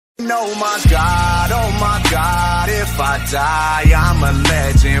Oh my God, if I die, I'm a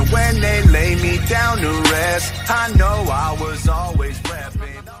legend. When they lay me down to rest, I know I was always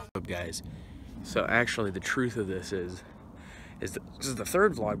repping. What's up, guys? So actually, the truth of this is this is the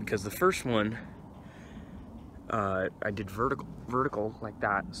third vlog, because the first one I did vertical like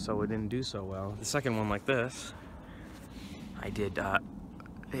that, so it didn't do so well. The second one like this, I did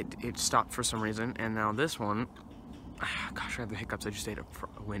it stopped for some reason, and now this one, gosh, I have the hiccups. I just ate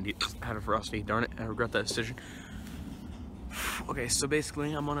had a frosty. Darn it, I regret that decision. Okay, so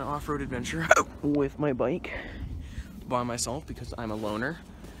basically I'm on an off-road adventure with my bike by myself because I'm a loner.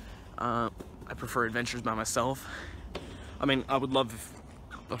 I prefer adventures by myself. I mean, I would love if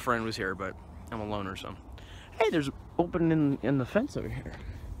a friend was here, but I'm a loner, so. Hey, there's an opening in the fence over here.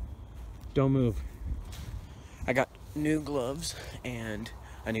 Don't move. I got new gloves and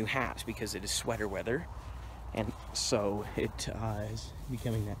a new hat because it is sweater weather. And so it is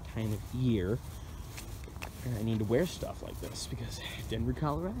becoming that time of year. And I need to wear stuff like this because Denver,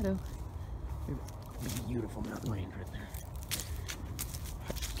 Colorado, beautiful mountain range right there.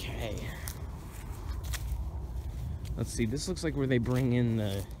 Okay. Let's see, this looks like where they bring in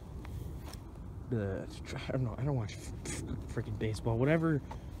the I don't know, I don't watch freaking baseball. Whatever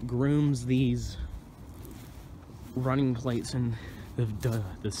grooms these running plates in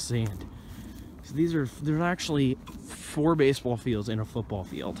the sand. So there's actually 4 baseball fields and a football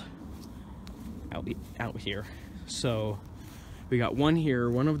field out here. So we got one here,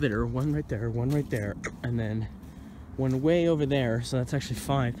 one over there, one right there, and then one way over there. So that's actually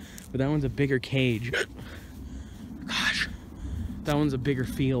 5, but that one's a bigger cage. Gosh, that one's a bigger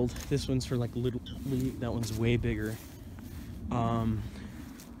field. This one's for like little league. That one's way bigger. Oh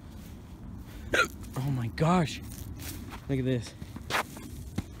my gosh, look at this.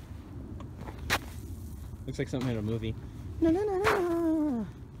 Looks like something out of a movie. No, no, no, no.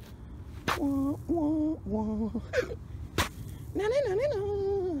 Wah, wah, wah. No, no, no, no,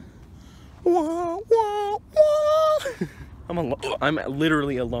 no. Wah, wah, wah. I'm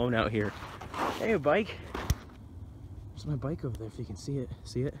literally alone out here. Hey, a bike. There's my bike over there, if you can see it.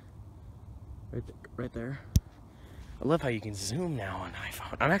 See it? Right there. I love how you can zoom now on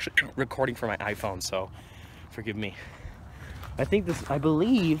iPhone. I'm actually recording for my iPhone, so forgive me. I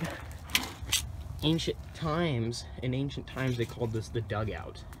believe in ancient times they called this the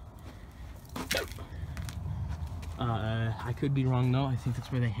dugout. I could be wrong though. I think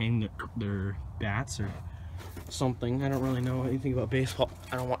that's where they hang their bats or something. I don't really know anything about baseball.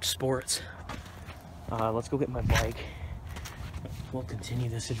 I don't watch sports. Let's go get my bike. We'll continue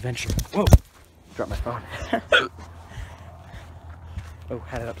this adventure. Whoa! Dropped my phone. Oh,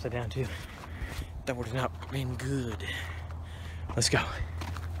 had it upside down too. That would have not been good. Let's go.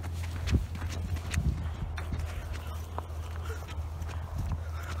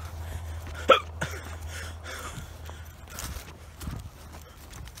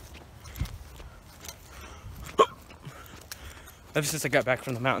 Ever since I got back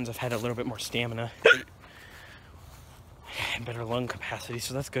from the mountains, I've had a little bit more stamina and better lung capacity,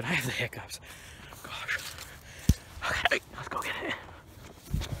 so that's good. I have the hiccups. Gosh. Okay, let's go get it.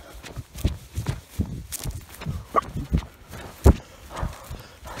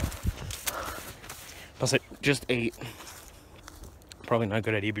 Plus, I just ate. Probably not a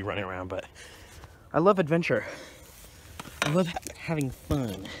good idea to be running around, but I love adventure. I love having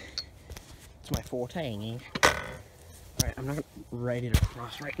fun. It's my forte. Alright, I'm not gonna ride it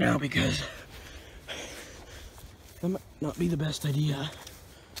across right now because that might not be the best idea.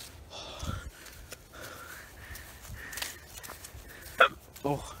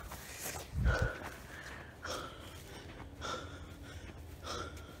 Oh.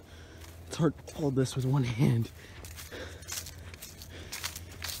 It's hard to hold this with one hand.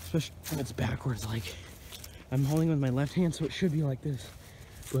 Especially when it's backwards, like I'm holding with my left hand, so it should be like this.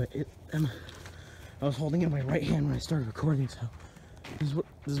 But I was holding it in my right hand when I started recording, so this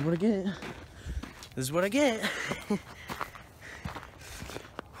is what I get. This is what I get.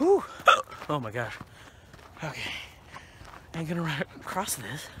 Whew. Oh my gosh. Okay. I ain't gonna run across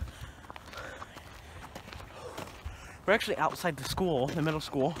this. We're actually outside the school, the middle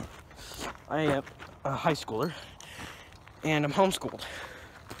school. I am a high schooler, and I'm homeschooled.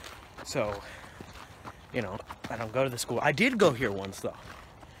 So, you know, I don't go to the school. I did go here once, though.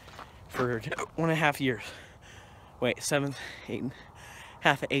 For 1.5 years. Wait, 7th, 8th,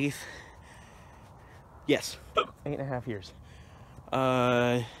 half 8th. Yes, 8.5 years.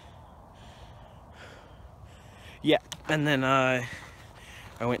 Yeah, and then I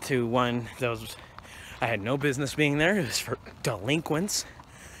went to one that was, I had no business being there. It was for delinquents.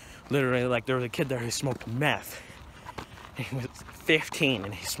 Literally, like, there was a kid there who smoked meth. He was 15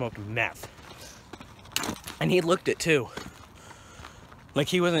 and he smoked meth. And he looked it too. Like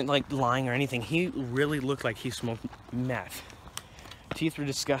he wasn't like lying or anything. He really looked like he smoked meth. Teeth were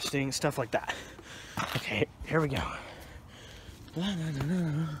disgusting, stuff like that. Okay, here we go.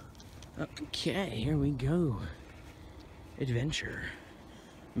 Okay, here we go. Adventure.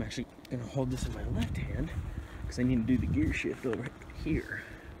 I'm actually gonna hold this in my left hand because I need to do the gear shift over here.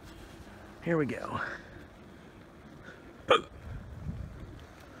 Here we go.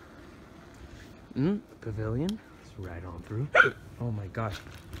 Pavilion. Let's ride on through. Oh my gosh.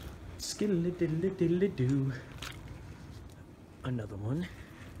 Skidly-diddly-diddly-doo. Another one.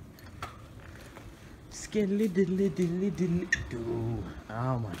 Skidly-diddly-diddly-diddly-doo.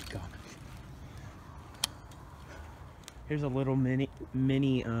 Oh my gosh. Here's a little mini,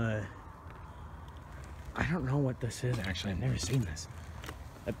 I don't know what this is actually. I've never seen this.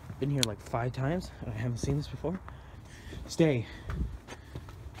 I've been here like 5 times and I haven't seen this before. Stay.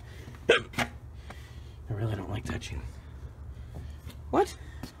 I really don't like touching. What?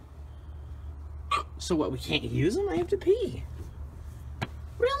 So what, we can't use them? I have to pee.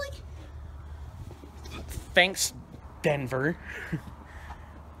 Really? Thanks, Denver.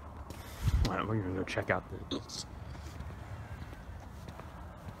 Alright, we're gonna go check out this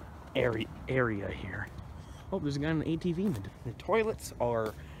area here. Oh, there's a guy in an ATV. The toilets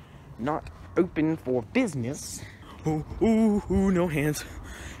are not open for business. Oh, ooh, ooh, no hands.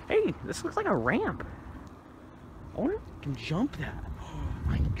 Hey, this looks like a ramp. I wonder if I can jump that. Oh,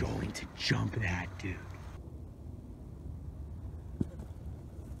 I'm going to jump that, dude.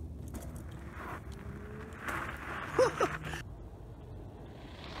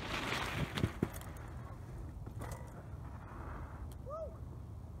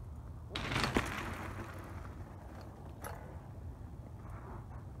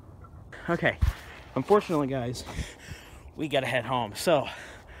 Okay, unfortunately, guys, we gotta head home. So,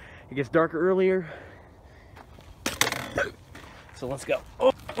 it gets darker earlier. So let's go.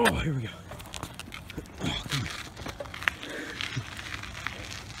 Oh, here we go. Oh, come on.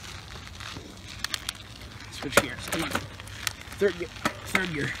 Switch gears, come on. Third gear,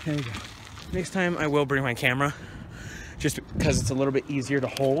 there we go. Next time I will bring my camera, just because it's a little bit easier to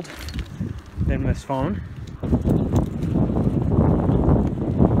hold than this phone.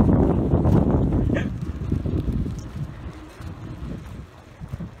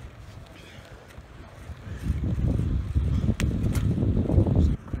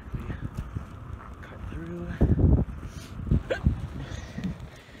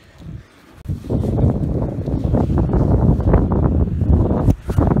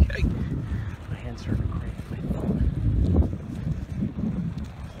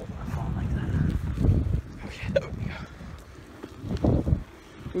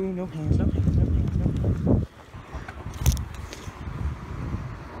 Ooh, no hands, no hands, no hands, no hands.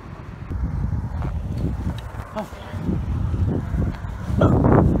 Oh.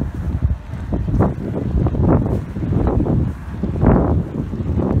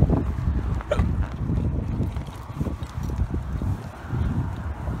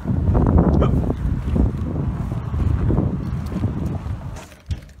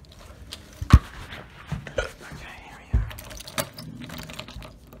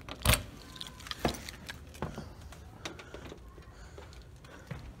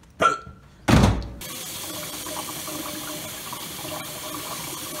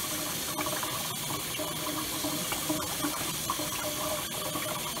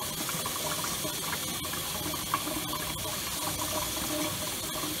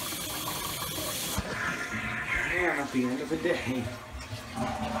 At the end of the day.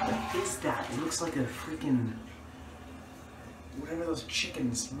 What is that? It looks like a freaking whatever those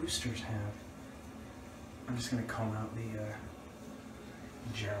chickens roosters have. I'm just gonna comb out the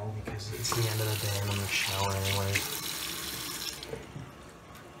gel because it's the end of the day and I'm gonna shower anyway.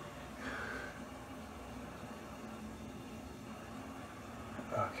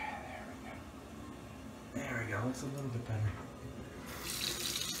 Okay, there we go. There we go, looks a little bit better.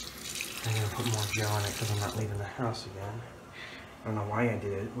 I'm gonna put more gel on it because I'm not leaving the house again. I don't know why I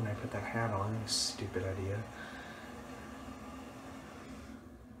did it when I put that hat on. It was a stupid idea.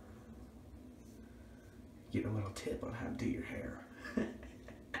 Get a little tip on how to do your hair.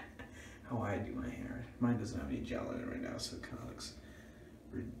 How I do my hair. Mine doesn't have any gel in it right now, so it kind of looks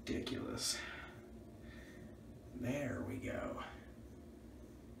ridiculous. There we go.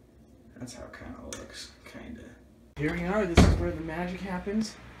 That's how it kind of looks, kind of. Here we are. This is where the magic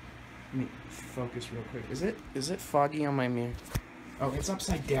happens. Let me focus real quick. Is it foggy on my mirror? Oh, it's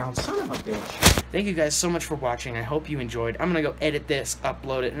upside down. Son of a bitch. Thank you guys so much for watching. I hope you enjoyed. I'm gonna go edit this,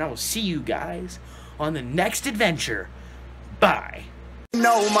 upload it, and I will see you guys on the next adventure. Bye.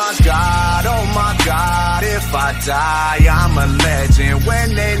 Oh my God, if I die, I'm a legend.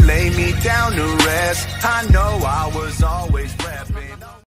 When they lay me down to rest, I know I